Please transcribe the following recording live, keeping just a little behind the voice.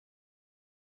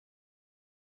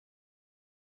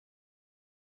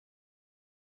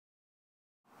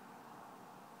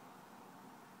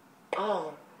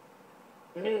all.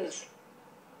 News.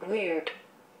 Weird.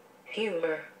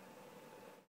 Humor.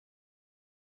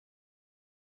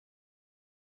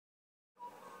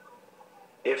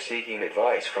 If seeking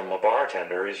advice from a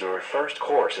bartender is your first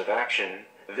course of action,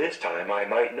 this time I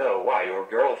might know why your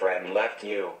girlfriend left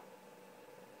you.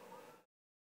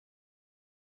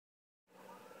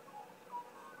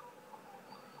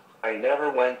 I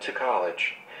never went to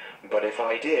college, but if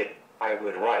I did, I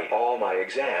would write all my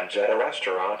exams at a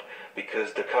restaurant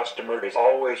because the customer is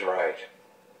always right.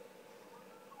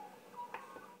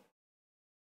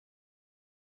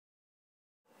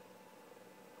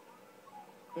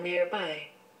 Nearby.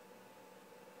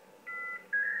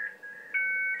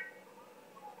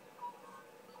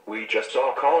 We just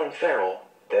saw Colin Farrell,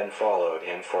 then followed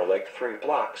him for like 3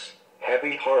 blocks.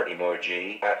 Heavy heart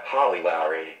emoji at Holly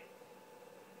Lowry.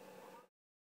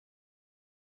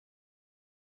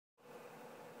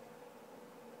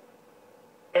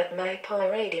 At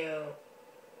Magpi Radio.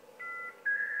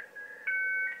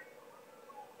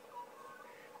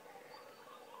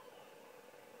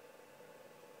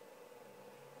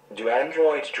 Do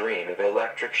androids dream of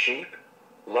electric sheep?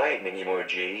 Lightning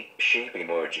emoji, sheep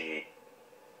emoji.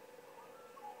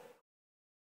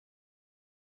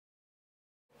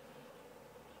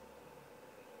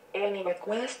 Any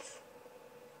requests?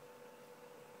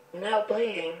 Now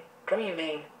bleeding,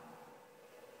 dreaming.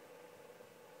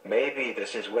 Maybe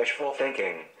this is wishful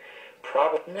thinking.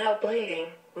 Probably. Now bleeding,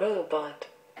 robot.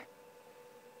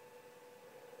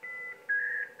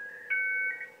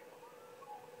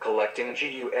 Collecting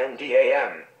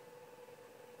GUNDAM.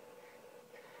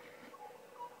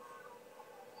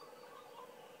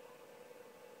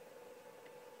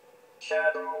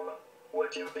 Shadow,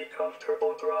 would you be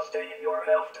comfortable trusting your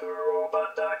health to a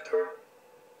robot doctor?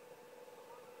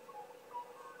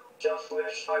 Just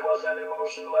wish I was an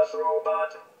emotionless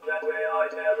robot, that way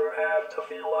I'd never have to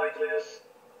feel like this.